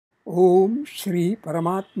ओम श्री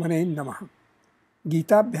परमात्मने नमः।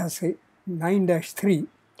 गीताभ्यासे 9-3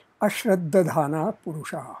 अश्रद्धधाना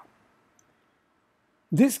पुरुषाः.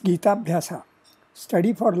 This Gita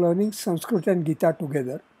study for learning Sanskrit and Gita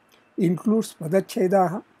together includes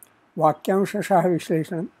padachhedaah, vakyamshashah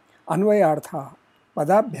vishleshanam, अन्वयार्थाः,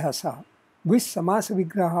 पदाभ्यासः with samas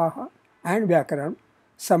vigrahaः and vyakaranam,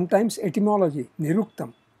 sometimes etymology,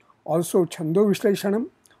 niruktam, also chando vishleshanam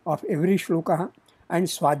of every shloka and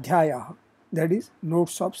swadhyayah, that is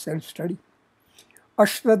notes of self-study.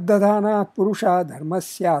 अश्रद्धधाना पुरुषा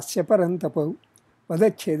धर्मस्यास्य परन्तपौ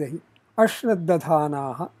पदच्छेदः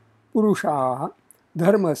अश्रद्धधानाः पुरुषाः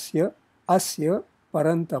धर्मस्य अस्य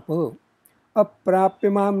परन्तपौ अप्राप्य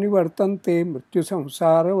मां निवर्तन्ते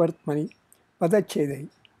मृत्युसंसारवर्त्मनि पदच्छेदः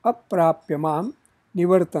अप्राप्य मां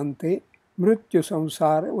निवर्तन्ते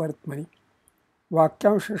मृत्युसंसारवर्त्मनि.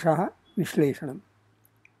 वाक्यांशशः विश्लेषणम्.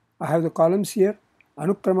 I have the columns here.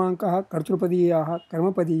 अनुक्रमाङ्कः कर्तृपदीयाः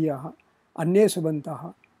कर्मपदीयाः अन्ये सुबन्ताः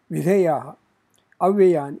विधेयाः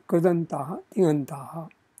अव्ययानि कृदन्ताः तिङन्ताः.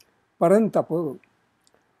 परन्तप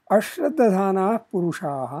अश्रद्धधानाः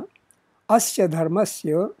पुरुषाः अस्य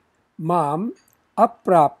धर्मस्य माम्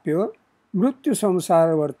अप्राप्य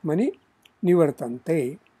मृत्युसंसारवर्त्मनि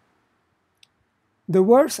निवर्तन्ते. The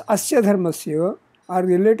words asya dharmasya are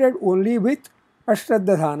related only with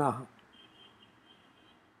ashraddhadhanaah,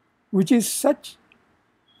 which is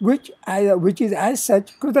as such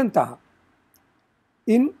krutantah.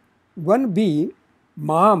 In 1b,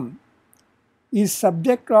 mam is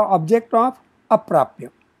subject or object of aprapya.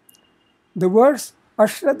 The words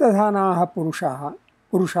ashraddhadhanaah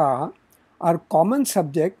purushaah are common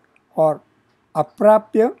subject for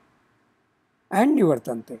aprapya and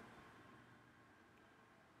nivartante.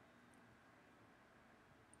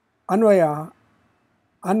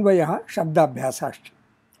 अन्वयः शब्दाभ्यासाश्च.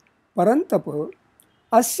 परन्तप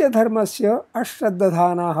अस्य धर्मस्य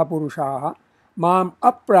अश्रद्धधानाः पुरुषाः माम्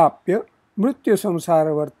अप्राप्य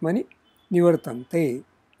मृत्युसंसारवर्त्मनि निवर्तन्ते.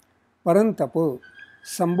 परन्तप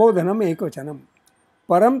संबोधनम् एकवचनं.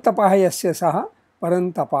 परं तपः यस्य सः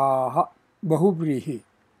परन्तपाः बहुव्रीहि.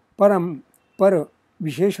 परं पर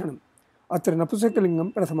विशेषणम्. अत्र नपुंसकलिङ्गं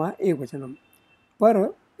प्रथमा एकवचनं.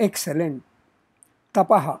 पर एक्सलेंट.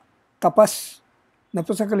 तपः तपस्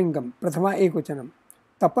नपुंसकलिङ्गं प्रथमा एकवचनं.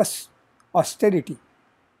 Tapas austerity.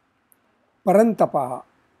 परन्तपः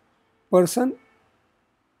person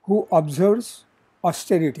who observes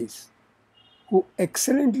austerities, who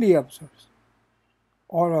excellently observes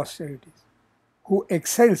all austerities, who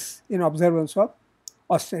excels in observance of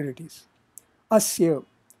austerities. Asya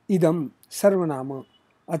idam sarvanama.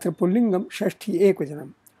 अत्र पुल्लिंगम षष्ठी एकवचनम.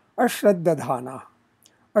 अश्रद्धधानाः.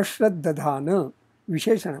 अश्रद्धधान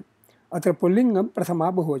विशेषणम. अत्र पुल्लिंगम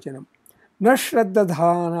प्रथमा बहुवचनम. न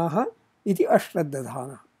श्रद्धधानाः इति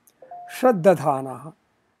अश्रद्धधानाः. श्रद्धधानाः.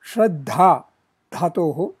 श्रद्धा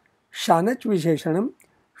धातोः शानच् विशेषणं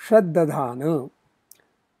श्रद्धधान.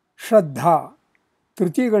 श्रद्धा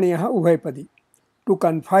तृतीयगणीयः उभयपदी. To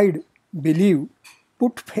confide, believe,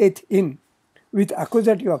 put faith in with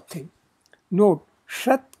accusative of thing. Note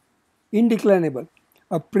shat indeclinable,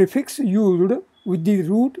 a prefix used with the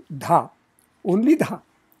root dha, only dha.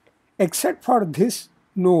 Except for this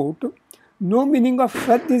note, no meaning of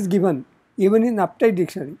shat is given even in uptight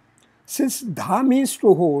dictionary. Since dha means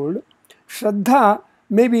to hold, shraddha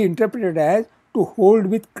may be interpreted as to hold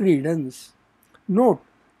with credence. Note,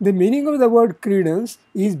 the meaning of the word credence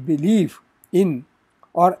is belief in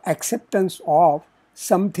or acceptance of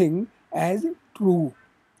something as true.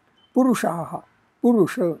 Purushaha,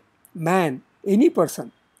 purusha, man, any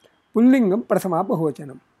person. Pullingam prathama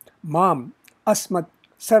bahuvachanam. Mam, asmat,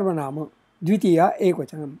 sarvanama, dvitiya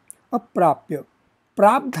ekvachanam. Aprapya,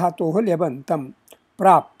 prap dhatoh lyabantam.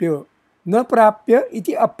 Prapya, न प्राप्य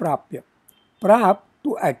इति अप्राप्य. प्राप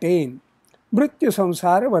to attain. मृत्यु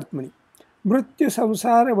संसार वर्त्मनि. मृत्यु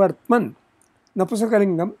संसार वर्त्मन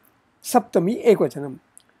नपुंसकलिंगम सप्तमी एकवचनम.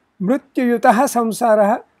 मृत्युयुतः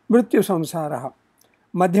संसारः मृत्यु संसारः.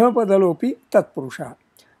 मध्यमपदलोपि तत्पुरुषः.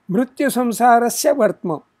 मृत्यु संसारस्य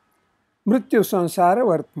वर्त्म. मृत्यु संसार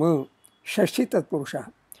वर्त्म षष्ठी तत्पुरुषः.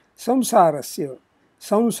 संसारस्य.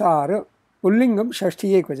 संसार पुल्लिंगम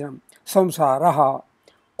षष्ठी एकवचनम. संसारः.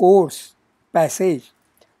 Course, passage,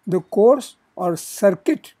 the course or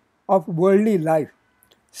circuit of worldly life,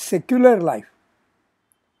 secular life,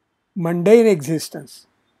 mundane existence,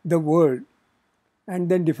 the world, and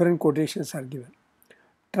then different quotations are given.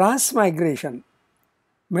 Transmigration,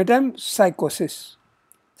 metempsychosis,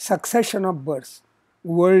 succession of births,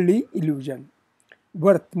 worldly illusion.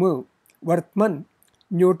 Vartma, vartman,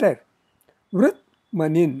 neuter. Vrit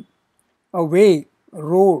manin, a way,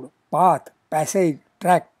 road, path, passage,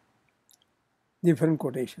 track. different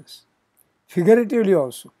quotations. Figuratively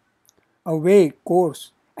also, a way,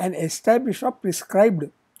 course, an established or prescribed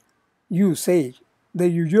usage, the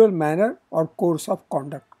usual manner or course of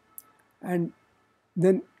conduct. And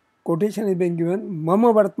then quotation is being given,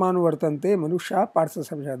 Mama Vartmanu Vartante Manusha Partha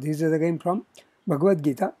Samsha. This is again from Bhagavad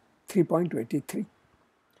Gita 3.23.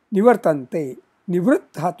 Nivartante, Nivrit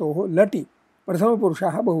Dhatoho Lati, Prathama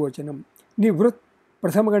Purushaha Bahuvachanam. Nivrit,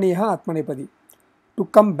 Prathamganiha Atmanepadi. To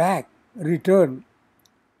come back, return,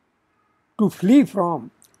 to flee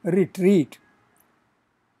from, retreat,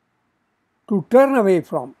 to turn away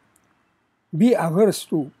from, be averse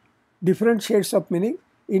to, different shades of meaning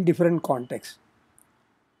in different contexts.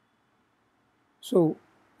 So,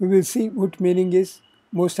 we will see what meaning is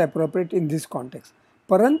most appropriate in this context.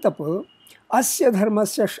 Parantapa asya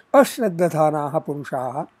dharmasya ashraddhadhanaha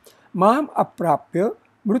purushaha mam aprapya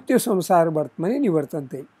mrityu samsara vartmani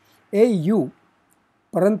nivartante. You,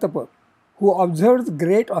 Parantapa, who observes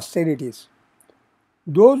great austerities,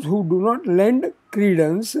 those who do not lend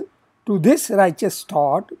credence to this righteous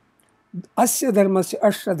thought, asya dharmasya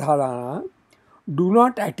ashraddhadhana, do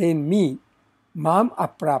not attain me, mam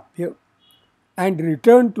aprapya, and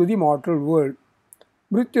return to the mortal world.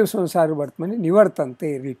 Mrityu samsara vartmani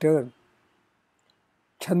nivartante, return.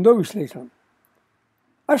 Chando Vishlesham.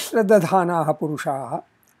 Ashraddhadhanaha purushaha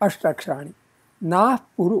ashtakshani. Nah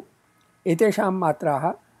puru etesham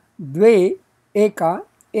matraha dve eka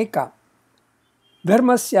eka.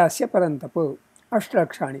 Dharmasyasya parantapa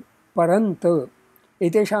ashtakshani. Paranta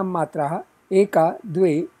etesham matraha eka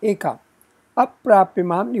dve eka.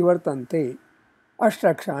 Aprapimam nivartante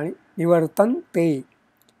ashtakshani. Nivartante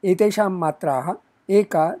etesham matraha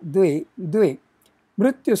eka dve dve.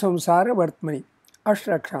 Mrityu samsara vartmani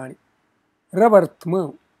ashtakshani.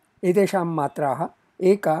 Ravartma etesham matraha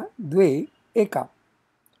eka dve eka.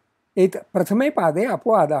 प्रथमे पादे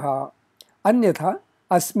अपवादः अन्यथा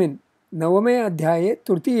अस्मिन् नवमे अध्याये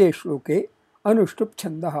तृतीये श्लोके अनुष्टुप्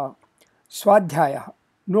छन्दः स्वाध्यायः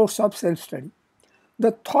notes of self study.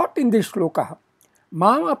 The thought in this श्लोकः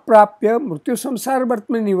माम अप्राप्य मृत्यु संसार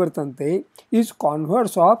वर्तमनि निवर्तन्ते is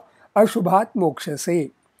converse of अशुभात् मोक्षसे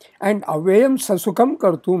and अव्ययम ससुखम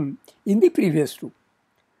कर्तुम in the previous two.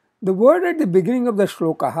 The word at the beginning of the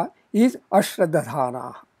shloka is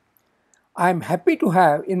ashraddhadhana. I am happy to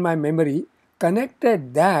have in my memory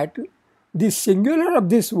connected that the singular of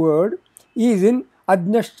this word is in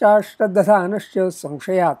ajnascha shraddhadhanascha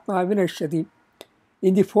samshayatma vinashyati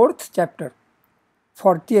in the 4th chapter,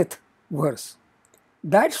 40th verse.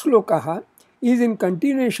 That shloka is in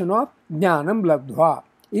continuation of jnanam labdhva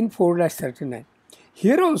in 4-39.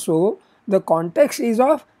 Here also the context is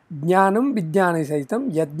of jnanam vijnana sahitam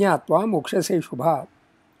yajñatva mokshase shubha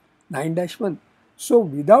 9-1. So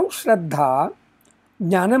without shraddha,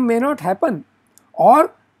 jnanam may not happen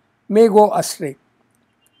or may go astray.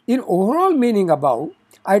 In overall meaning above,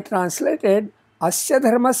 I translated asya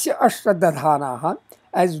dharmasya ashraddhadhanaha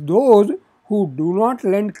as those who do not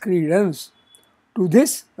lend credence to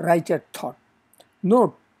this righteous thought.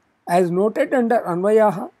 Note, as noted under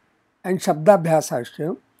Anvayaha and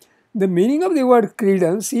Shabdabhyasasya, the meaning of the word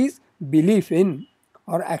credence is belief in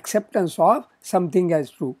or acceptance of something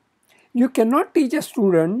as true. You cannot teach a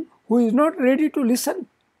student who is not ready to listen.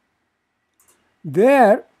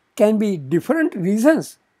 There can be different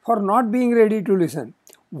reasons for not being ready to listen.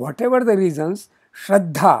 Whatever the reasons,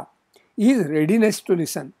 Shraddha is readiness to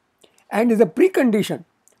listen and is a precondition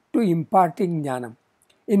to imparting jnanam.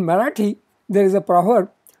 In Marathi, there is a proverb,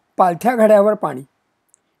 Palthya ghadyavar pani.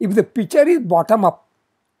 If the pitcher is bottom up,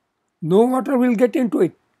 no water will get into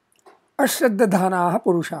it. Ashraddhadhanaha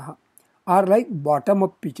purushaha are like bottom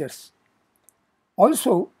up pitchers.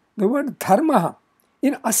 Also, the word dharma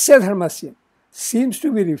in asya dharmasya seems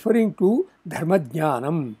to be referring to dharma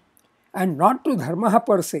jnanam and not to dharma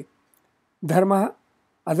per se. Dharma,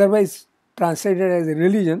 otherwise translated as a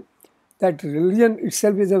religion, that religion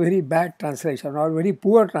itself is a very bad translation or very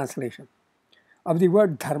poor translation of the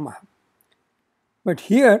word dharma. But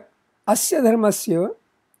here, asya dharmasya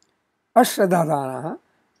ashraddhadhanaha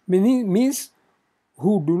means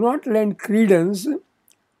who do not lend credence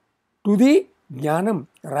to the jnanam,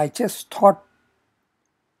 righteous thought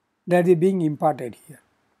that is being imparted here.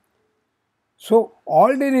 So, all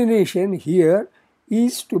delineation here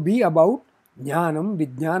is to be about jnanam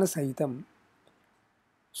vijnana sahitam.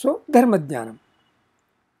 So, dharma jnanam.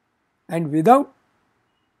 And without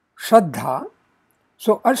shraddha,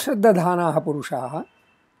 so ashraddhadhanaha purushaha,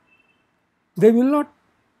 they will not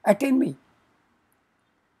attain me.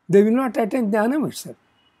 They will not attain jnanam itself.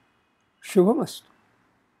 Shubhamastu.